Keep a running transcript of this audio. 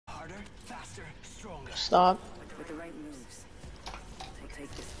Stop. With the right moves, we'll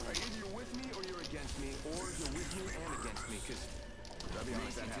take this one. Either you're with me or you're against me, or you're with me and against me, because I'll be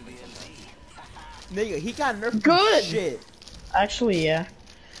honest, that happens sometimes. Nigga, he got nerfed. Good. Shit. Actually, yeah.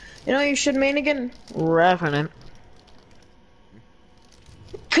 You know what you should main again? Revenant.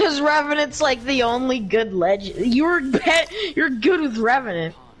 Cause Revenant's like the only good legend. You're good with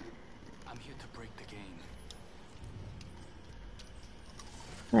Revenant. I'm here to break the game.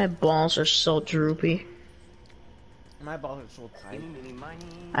 My balls are so droopy. My balls are so tight.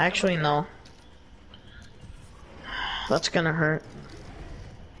 Actually, no. That's gonna hurt.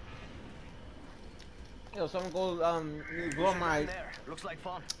 Yo, someone go go on my Looks like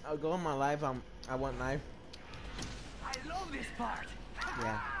fun. I'll go on my live. I want knife. I love this part.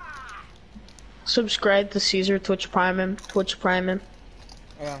 Yeah. Subscribe to Caesar, Twitch Prime him.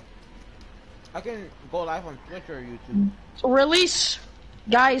 Yeah. I can go live on Twitch or YouTube. Release!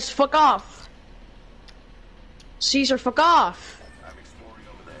 Guys, fuck off! Caesar, fuck off! I'm exploring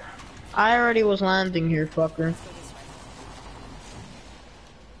over there. I already was landing here, fucker.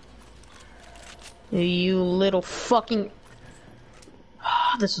 You little fucking...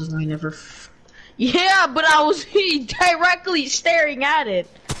 This is why I never... Yeah, but I was directly staring at it.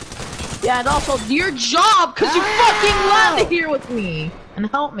 Yeah, and also, your job, cause you fucking landed here with me! And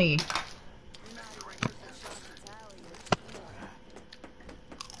help me.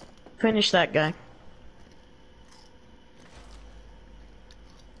 Finish that guy.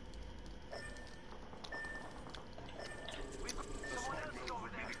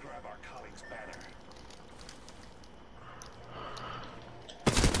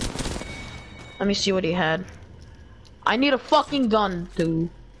 Let me see what he had. I need a fucking gun, dude.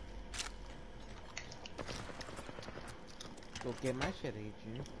 Go get my shit,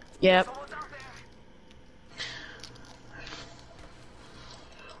 Adrian. Yep.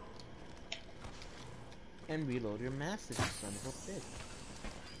 And reload your massive son of a bitch.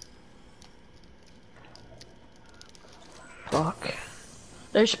 Fuck.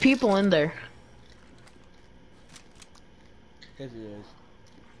 There's people in there. Yes, it is.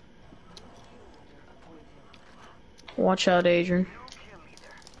 Watch out, Adrian.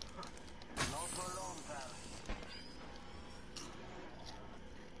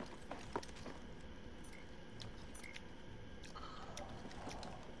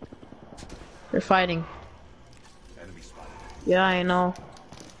 They're fighting. Yeah, I know.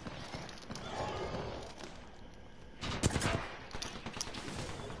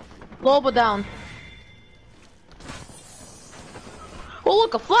 Loba down. Oh,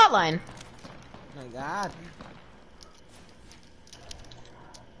 look, a flatline. My God.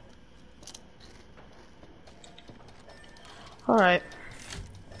 All right.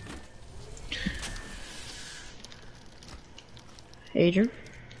 Adrian.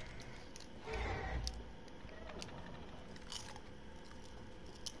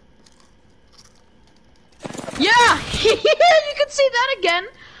 Yeah, you can see that again.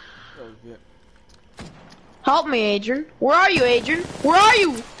 Oh, shit. Help me, Adrian. Where are you, Adrian? Where are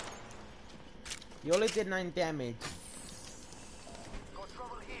you? You only did 9 damage.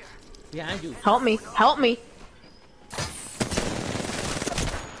 Behind you. Help me. Help me.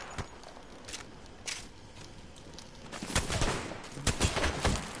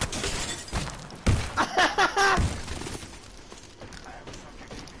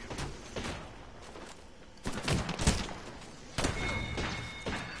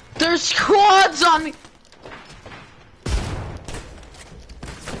 There's squads on me.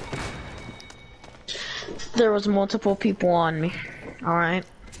 There was multiple people on me. All right.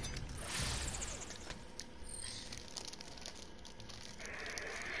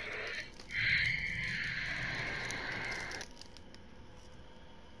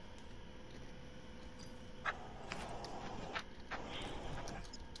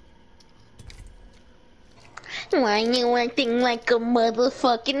 Why you acting like a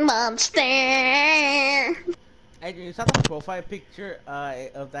motherfucking monster? Adrian, you saw the profile picture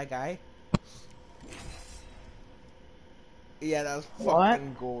of that guy? Yeah, that was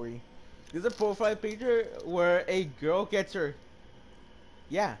fucking gory. There's a profile picture where a girl gets her...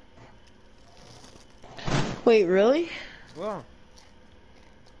 Yeah. Wait, really? Well.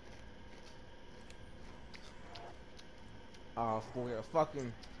 Oh, for your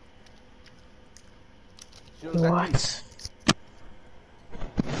fucking... What?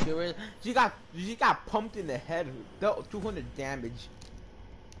 She got pumped in the head. 200 damage.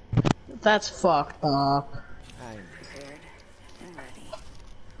 That's fucked up. Prepared and ready.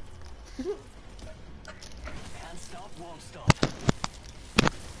 Can't stop, won't stop.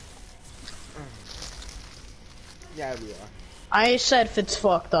 Yeah, we are. I said if it's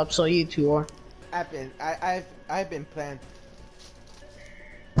fucked up, so you two are. I've been planned.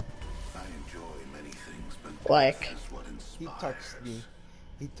 I enjoy many things, but Like, death is what He inspires. touched me.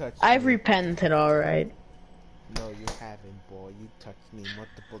 He touched I've me. repented, alright. No, you haven't, boy. You touched me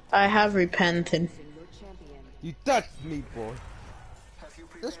multiple times. I have repented. Your champion. You touched me, boy.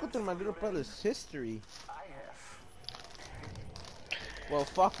 Let's go through my little brother's history. Well,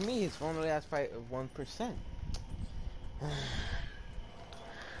 fuck me. His phone only has 1%.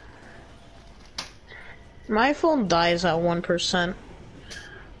 My phone dies at 1%.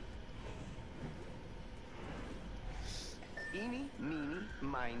 Eeny, meeny,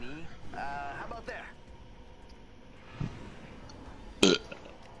 miny. How about there?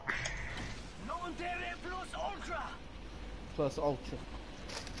 Non terre plus ultra. Plus ultra.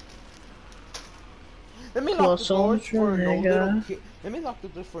 Let me lock Plus the doors ultra, for no nigga. little kid. Let me lock the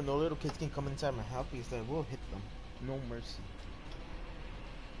doors for no little kids can come inside my house because I will hit them. No mercy.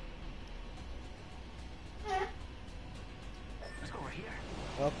 Let's go over here.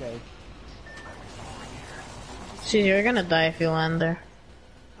 Okay. See, you're gonna die if you land there.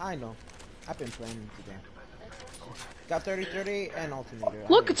 I know. I've been planning today. Got 30-30 and alternator.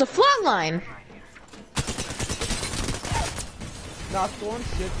 Look, it's a flatline! Knocked one.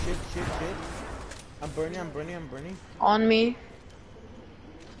 Shit. I'm burning. On me.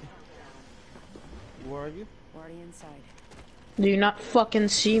 Where are you? Already inside. Do you not fucking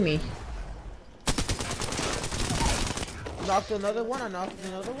see me? Knocked another one. I knocked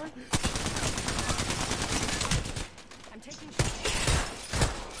another one. I'm taking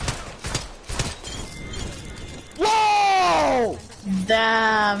Whoa!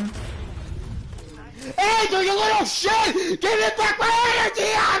 Damn. Angel, you little shit! Give me back my energy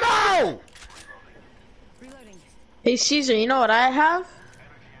ammo! reloading. Hey Caesar, you know what I have?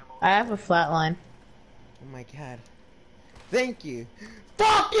 I have a flatline. Oh my god. Thank you.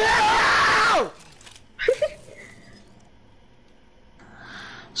 Fuck you!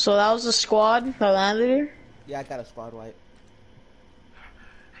 So that was the squad that landed here? Yeah, I got a squad wipe.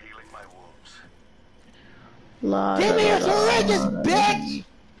 Healing my wounds. La, Give me da, your da, da. syringes, bitch!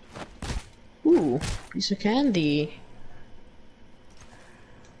 Ooh, piece of candy.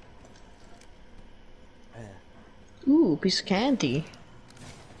 Ooh, piece of candy.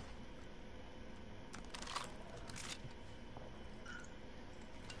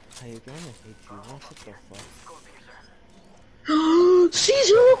 How you doing? I hate you. What the fuck?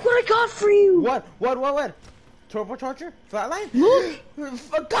 Caesar, look what I got for you! What? Turbocharger? Flatline? Look!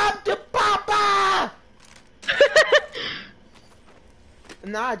 Come to Papa!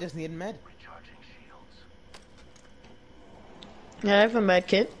 Nah, I just need med. Recharging shields. Yeah, I have a med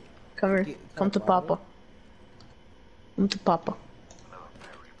kit. Come here. Come to Papa. Come to Papa. Another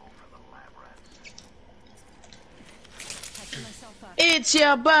variable for the lab rats. Patching myself up. It's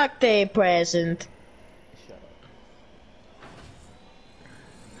your birthday present. Shut up.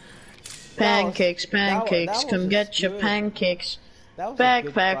 Pancakes, that pancakes, was come a get your good- pancakes. That was a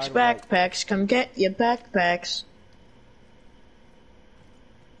good Backpacks, squad wipe. backpacks, come get your backpacks.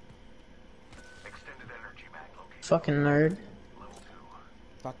 Extended energy mag location. Fucking nerd. Level 2.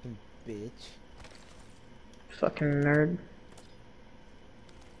 Fucking bitch. Fucking nerd.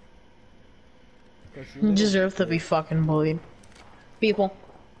 'Cause You little deserve to be bitch. fucking bullied. People,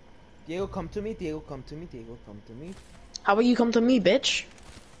 Diego, come to me. Diego, come to me. Diego, come to me. how about you come to me, bitch?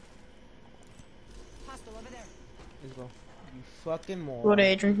 Hostile over there. Let's go. You fucking moron. Go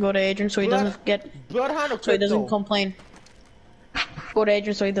to Adrian so he doesn't get, Bloodhound or so he doesn't Crypto? complain. Go to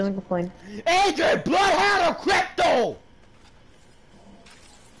Adrian so he doesn't complain. Adrian, Bloodhound or Crypto?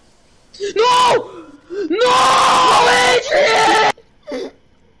 No! No, Adrian!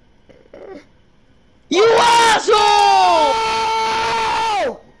 You asshole!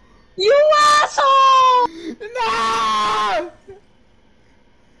 Oh! You asshole! No!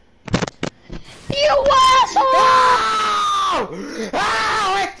 You asshole!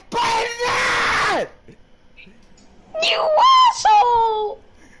 Oh! Explain that! You asshole!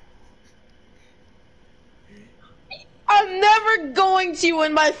 I'm never going to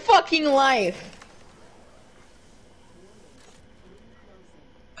in my fucking life.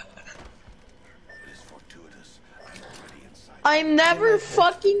 It is fortuitous. I'm already inside. I'm never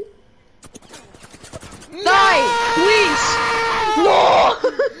fucking... Die! Please! No!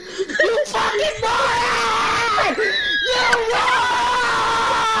 You fucking moron! You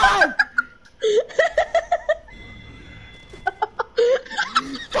run!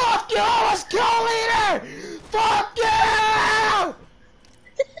 Fuck you! I was kill leader! Fuck